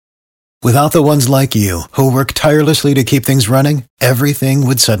Without the ones like you, who work tirelessly to keep things running, everything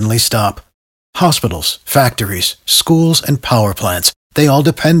would suddenly stop. Hospitals, factories, schools, and power plants, they all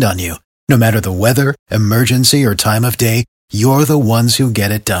depend on you. No matter the weather, emergency, or time of day, you're the ones who get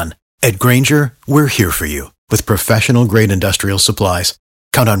it done. At Grainger, we're here for you with professional-grade industrial supplies.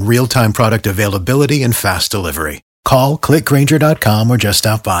 Count on real-time product availability and fast delivery. Call, click Grainger.com, or just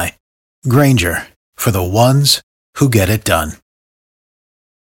stop by. Grainger, for the ones who get it done.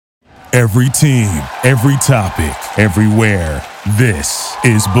 Every team, every topic, everywhere. This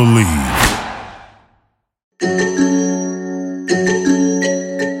is Believe.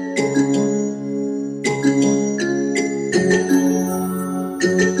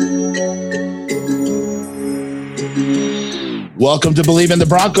 Welcome to Believe in the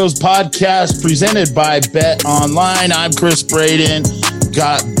Broncos podcast presented by Bet Online. I'm Chris Braden.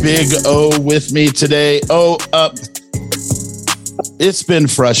 Got Big O with me today. It's been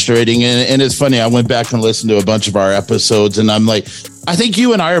frustrating, and it's funny. I went back and listened to a bunch of our episodes, and I'm like, I think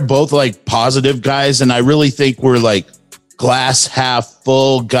you and I are both like positive guys, and I really think we're like glass half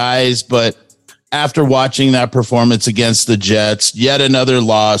full guys. But after watching that performance against the Jets, yet another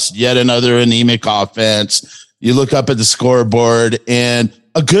loss, yet another anemic offense, you look up at the scoreboard, and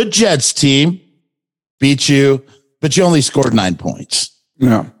a good Jets team beat you, but you only scored 9 points.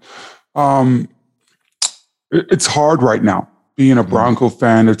 Yeah. It's hard right now. Being a Bronco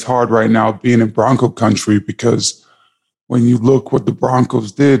fan, it's hard right now being in Bronco country, because when you look what the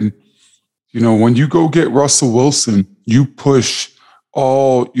Broncos did, you know, when you go get Russell Wilson, you push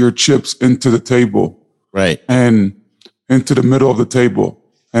all your chips into the table. Right. And into the middle of the table.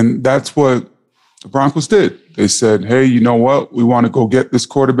 And that's what the Broncos did. They said, hey, you know what? We want to go get this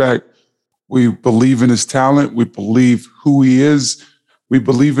quarterback. We believe in his talent. We believe who he is. We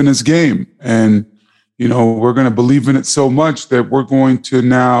believe in his game. And you know, we're going to believe in it so much that we're going to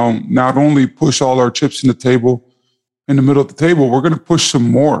now not only push all our chips in the table, in the middle of the table, we're going to push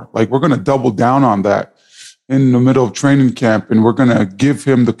some more. Like, we're going to double down on that in the middle of training camp, and we're going to give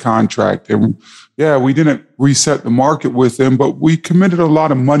him the contract. And yeah, we didn't reset the market with him, but we committed a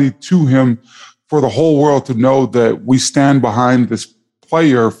lot of money to him for the whole world to know that we stand behind this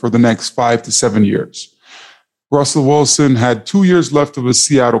player for the next 5 to 7 years. Russell Wilson had 2 years left of his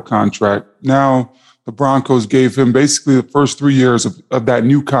Seattle contract. Now, the Broncos gave him basically the first 3 years of that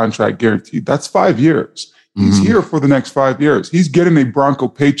new contract guaranteed. That's 5 years. He's here for the next 5 years. He's getting a Bronco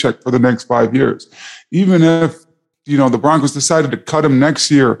paycheck for the next 5 years. Even if, you know, the Broncos decided to cut him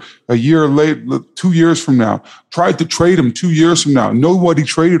next year, a year late, 2 years from now, tried to trade him 2 years from now, nobody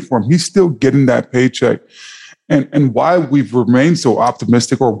traded for him. He's still getting that paycheck. And why we've remained so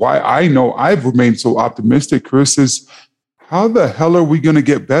optimistic, or why I know I've remained so optimistic, Chris, is how the hell are we going to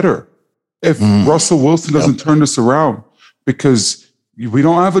get better if Russell Wilson doesn't turn this around? Because we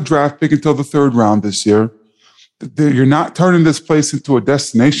don't have a draft pick until the 3rd round this year. You're not turning this place into a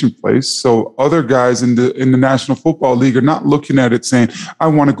destination place. So other guys in the National Football League are not looking at it saying, I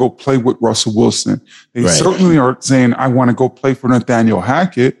want to go play with Russell Wilson. They certainly aren't saying, I want to go play for Nathaniel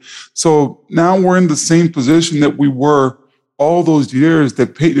Hackett. So now we're in the same position that we were all those years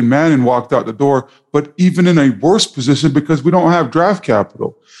that Peyton Manning walked out the door, but even in a worse position because we don't have draft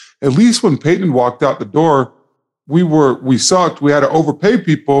capital. At least when Peyton walked out the door, we sucked. We had to overpay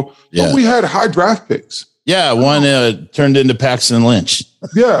people, but we had high draft picks. Yeah, one turned into Paxton Lynch.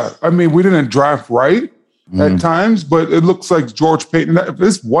 Yeah, I mean, we didn't draft right at times, but it looks like George Paton. If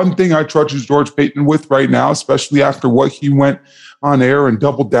there's one thing I trust George Paton with right now, especially after what he went on air and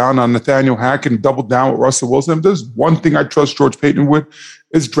doubled down on Nathaniel Hackett and doubled down with Russell Wilson, if there's one thing I trust George Paton with,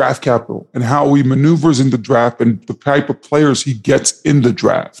 is draft capital and how he maneuvers in the draft and the type of players he gets in the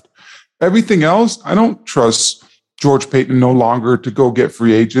draft. Everything else, I don't trust George Paton no longer to go get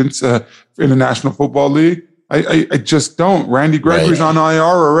free agents in the National Football League. I just don't. Randy Gregory's on IR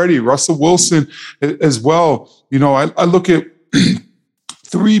already. Russell Wilson as well. You know, I look at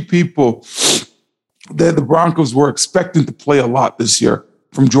 3 people that the Broncos were expecting to play a lot this year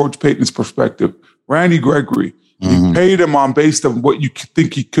from George Paton's perspective. Randy Gregory, you paid him on based on what you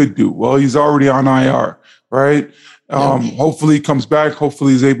think he could do. Well, he's already on IR, right? Hopefully he comes back.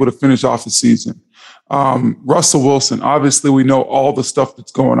 Hopefully he's able to finish off the season. Russell Wilson, obviously we know all the stuff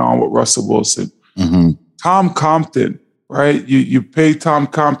that's going on with Russell Wilson. Tom Compton, right? You pay Tom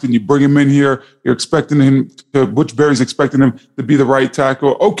Compton, you bring him in here, you're expecting him to, Butch Berry's expecting him to be the right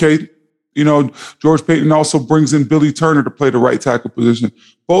tackle. Okay, you know, George Paton also brings in Billy Turner to play the right tackle position.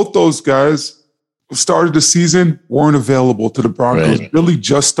 Both those guys started the season weren't available to the Broncos. Right. Really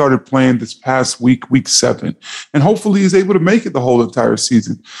just started playing this past week 7. And hopefully he's able to make it the whole entire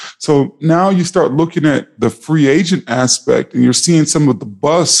season. So now you start looking at the free agent aspect, and you're seeing some of the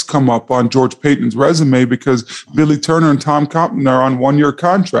buzz come up on George Paton's resume because Billy Turner and Tom Compton are on 1-year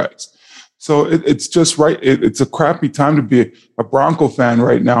contracts. So it's just right. It's a crappy time to be a Bronco fan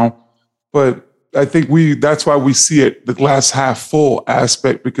right now. But I think that's why we see it, the glass half full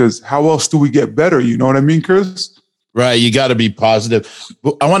aspect, because how else do we get better? You know what I mean, Chris? Right. You got to be positive.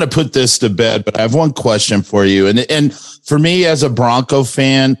 I want to put this to bed, but I have one question for you. And for me as a Bronco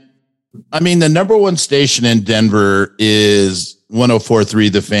fan, I mean, the number one station in Denver is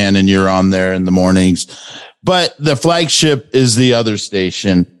 104.3 The Fan, and you're on there in the mornings. But the flagship is the other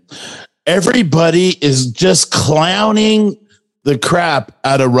station. Everybody is just clowning the crap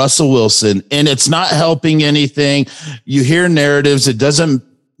out of Russell Wilson, and it's not helping anything. You hear narratives. It doesn't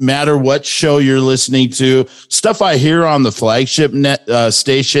matter what show you're listening to. Stuff I hear on the flagship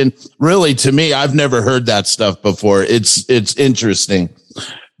station, really, to me, I've never heard that stuff before. It's interesting.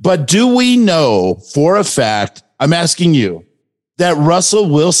 But do we know for a fact, I'm asking you, that Russell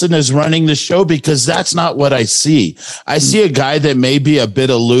Wilson is running the show? Because that's not what I see. I see a guy that may be a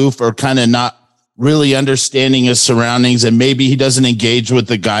bit aloof or kind of not really understanding his surroundings, and maybe he doesn't engage with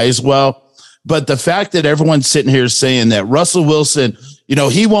the guys well. But the fact that everyone's sitting here saying that Russell Wilson,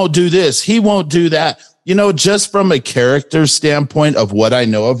 he won't do this, he won't do that, just from a character standpoint of what I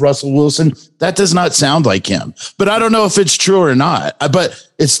know of Russell Wilson, that does not sound like him. But I don't know if it's true or not. But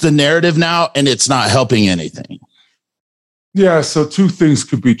it's the narrative now, and it's not helping anything. Yeah, so two things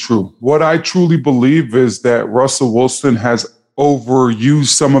could be true. What I truly believe is that Russell Wilson has overused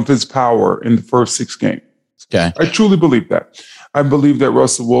some of his power in the first 6 games. Okay. I truly believe that. I believe that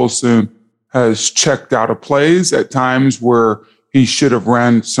Russell Wilson has checked out of plays at times where he should have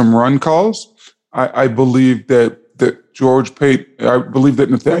ran some run calls. I believe that George Paton, I believe that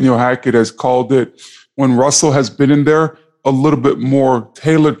Nathaniel Hackett has called it, when Russell has been in there, a little bit more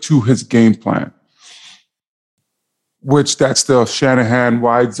tailored to his game plan, which that's the Shanahan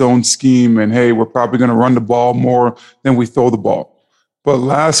wide zone scheme. And hey, we're probably going to run the ball more than we throw the ball. But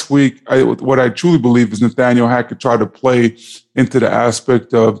last week, what I truly believe is Nathaniel Hackett tried to play into the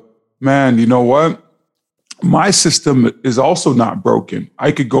aspect of, man, you know what? My system is also not broken.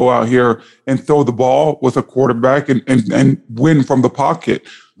 I could go out here and throw the ball with a quarterback and win from the pocket.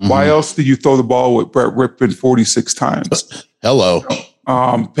 Mm-hmm. Why else do you throw the ball with Brett Rippon 46 times? Hello.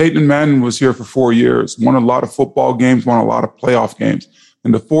 Peyton Manning was here for 4 years, won a lot of football games, won a lot of playoff games.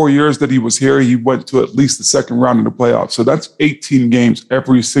 In the 4 years that he was here, he went to at least the second round of the playoffs. So that's 18 games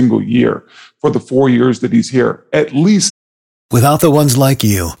every single year for the 4 years that he's here, at least. Without the ones like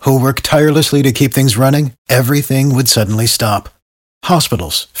you, who work tirelessly to keep things running, everything would suddenly stop.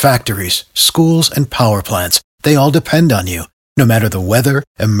 Hospitals, factories, schools, and power plants, they all depend on you. No matter the weather,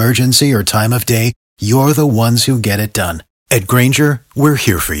 emergency, or time of day, you're the ones who get it done. At Grainger, we're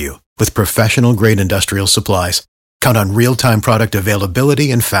here for you with professional-grade industrial supplies. Count on real-time product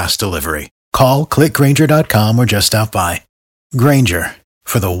availability and fast delivery. Call, click Grainger.com, or just stop by. Grainger,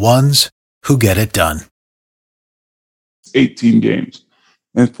 for the ones who get it done. 18 games.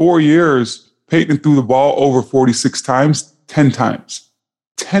 In 4 years, Peyton threw the ball over 46 times, 10 times.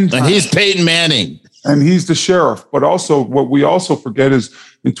 10 times. And he's Peyton Manning. And he's the sheriff. But also, what we also forget is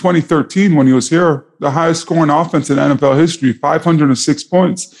in 2013, when he was here, the highest scoring offense in NFL history, 506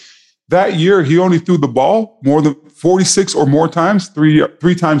 points. That year, he only threw the ball more than 46 or more times,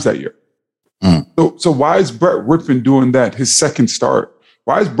 three times that year. So why is Brett Rippon doing that, his second start?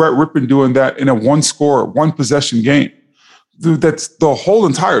 Why is Brett Rippon doing that in a one-score, one-possession game? Dude, that's the whole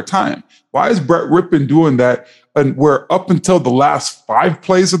entire time. Why is Brett Rippon doing that? And where up until the last 5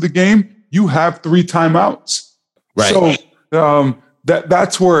 plays of the game, you have 3 timeouts. Right. So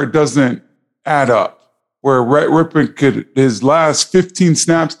that's where it doesn't add up. Where Brett Rippon his last 15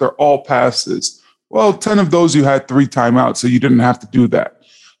 snaps, they're all passes. Well, 10 of those you had 3 timeouts, so you didn't have to do that.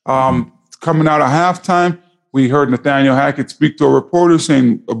 Coming out of halftime, we heard Nathaniel Hackett speak to a reporter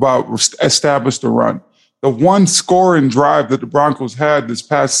saying about establish the run. The one scoring drive that the Broncos had this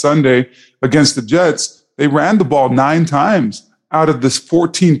past Sunday against the Jets, they ran the ball 9 times out of this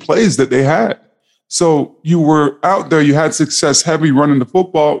 14 plays that they had. So you were out there, you had success heavy running the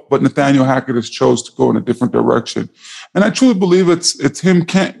football, but Nathaniel Hackett has chose to go in a different direction. And I truly believe it's him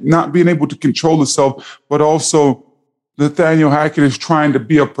not being able to control himself, but also Nathaniel Hackett is trying to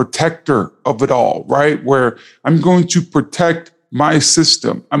be a protector of it all, right? Where I'm going to protect my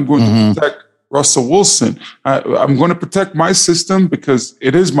system. I'm going to protect Russell Wilson. I'm going to protect my system because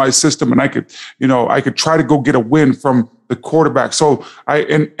it is my system, and I could try to go get a win from the quarterback. So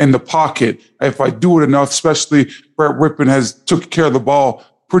in the pocket, if I do it enough, especially Brett Rypien has took care of the ball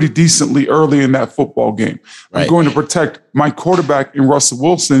pretty decently early in that football game. Right. I'm going to protect my quarterback in Russell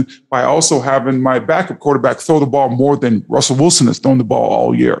Wilson by also having my backup quarterback throw the ball more than Russell Wilson has thrown the ball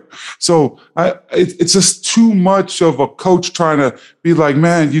all year. So it's just too much of a coach trying to be like,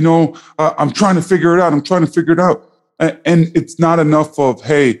 man, I'm trying to figure it out. I'm trying to figure it out. And it's not enough of,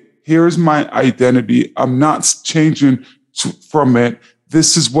 hey, here's my identity. I'm not changing from it.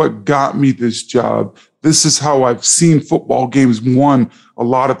 This is what got me this job. This is how I've seen football games won a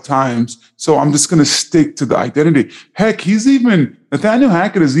lot of times. So I'm just going to stick to the identity. Heck, Nathaniel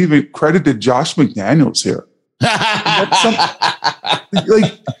Hackett has even credited Josh McDaniels here.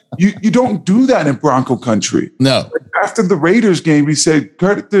 You don't do that in Bronco country. No. After the Raiders game, he said,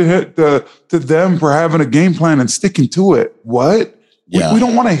 credit to them for having a game plan and sticking to it. What? Yeah. We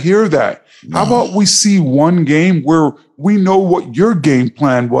don't want to hear that. No. How about we see one game where we know what your game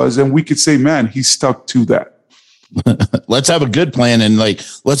plan was and we could say, man, he stuck to that. Let's have a good plan and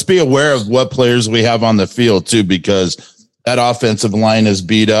let's be aware of what players we have on the field too, because that offensive line is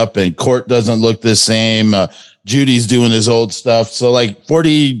beat up and Court doesn't look the same. Judy's doing his old stuff. So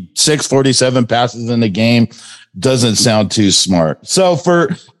 46, 47 passes in the game doesn't sound too smart. So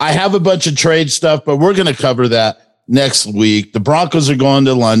I have a bunch of trade stuff, but we're going to cover that next week. The Broncos are going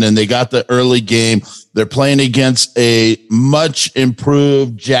to London. They got the early game. They're playing against a much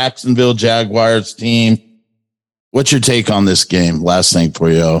improved Jacksonville Jaguars team. What's your take on this game? Last thing for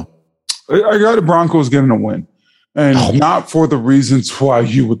you. I got the Broncos getting a win, and not for the reasons why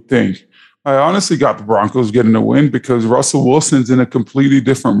you would think. I honestly got the Broncos getting a win because Russell Wilson's in a completely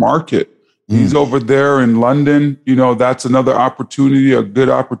different market. He's over there in London. That's another opportunity, a good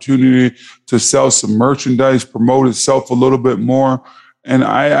opportunity to sell some merchandise, promote himself a little bit more. And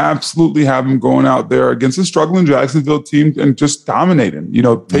I absolutely have him going out there against a struggling Jacksonville team and just dominating,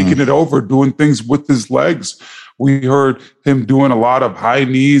 taking it over, doing things with his legs. We heard him doing a lot of high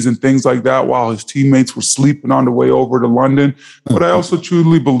knees and things like that while his teammates were sleeping on the way over to London. But I also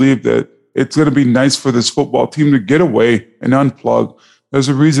truly believe that it's going to be nice for this football team to get away and unplug. There's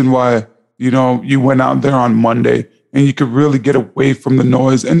a reason why you went out there on Monday and you could really get away from the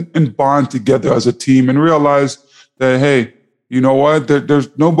noise and bond together as a team and realize that, hey, you know what? There's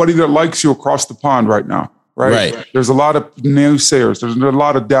nobody that likes you across the pond right now, right? There's a lot of naysayers. There's a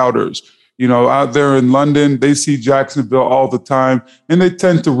lot of doubters. Out there in London, they see Jacksonville all the time, and they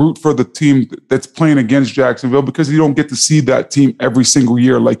tend to root for the team that's playing against Jacksonville because you don't get to see that team every single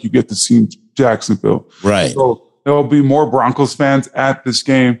year like you get to see Jacksonville. Right. So there'll be more Broncos fans at this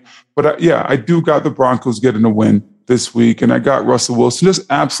game. But I do got the Broncos getting a win this week, and I got Russell Wilson just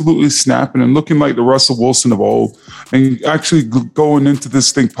absolutely snapping and looking like the Russell Wilson of old, and actually going into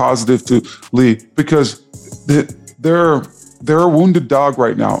this thing positively because they're a wounded dog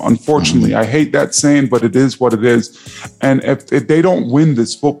right now. Unfortunately, I hate that saying, but it is what it is. And if they don't win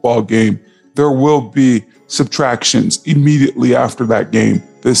this football game, there will be subtractions immediately after that game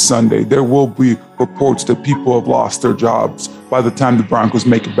this Sunday. There will be reports that people have lost their jobs by the time the Broncos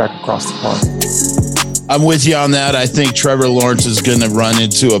make it back across the pond. I'm with you on that. I think Trevor Lawrence is going to run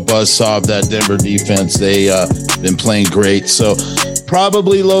into a buzzsaw of that Denver defense. They been playing great. So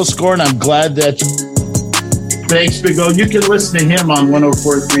probably low score, and I'm glad that Thanks, Big O. You can listen to him on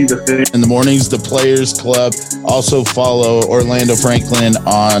 104.3 The Thing. In the mornings, the Players Club. Also follow Orlando Franklin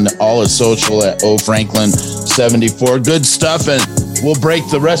on all his social at OFranklin74. Good stuff, and we'll break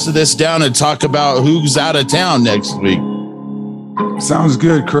the rest of this down and talk about who's out of town next week. Sounds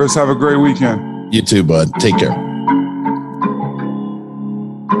good, Chris. Have a great weekend. You too, bud. Take care.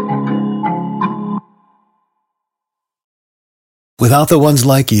 Without the ones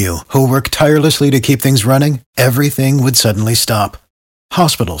like you, who work tirelessly to keep things running, everything would suddenly stop.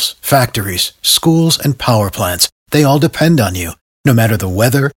 Hospitals, factories, schools, and power plants, they all depend on you. No matter the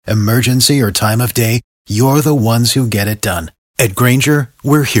weather, emergency, or time of day, you're the ones who get it done. At Grainger,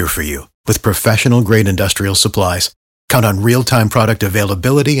 we're here for you with professional-grade industrial supplies. Count on real-time product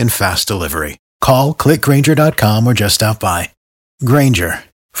availability and fast delivery. Call, click Grainger.com, or just stop by. Grainger,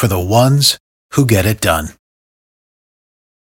 for the ones who get it done.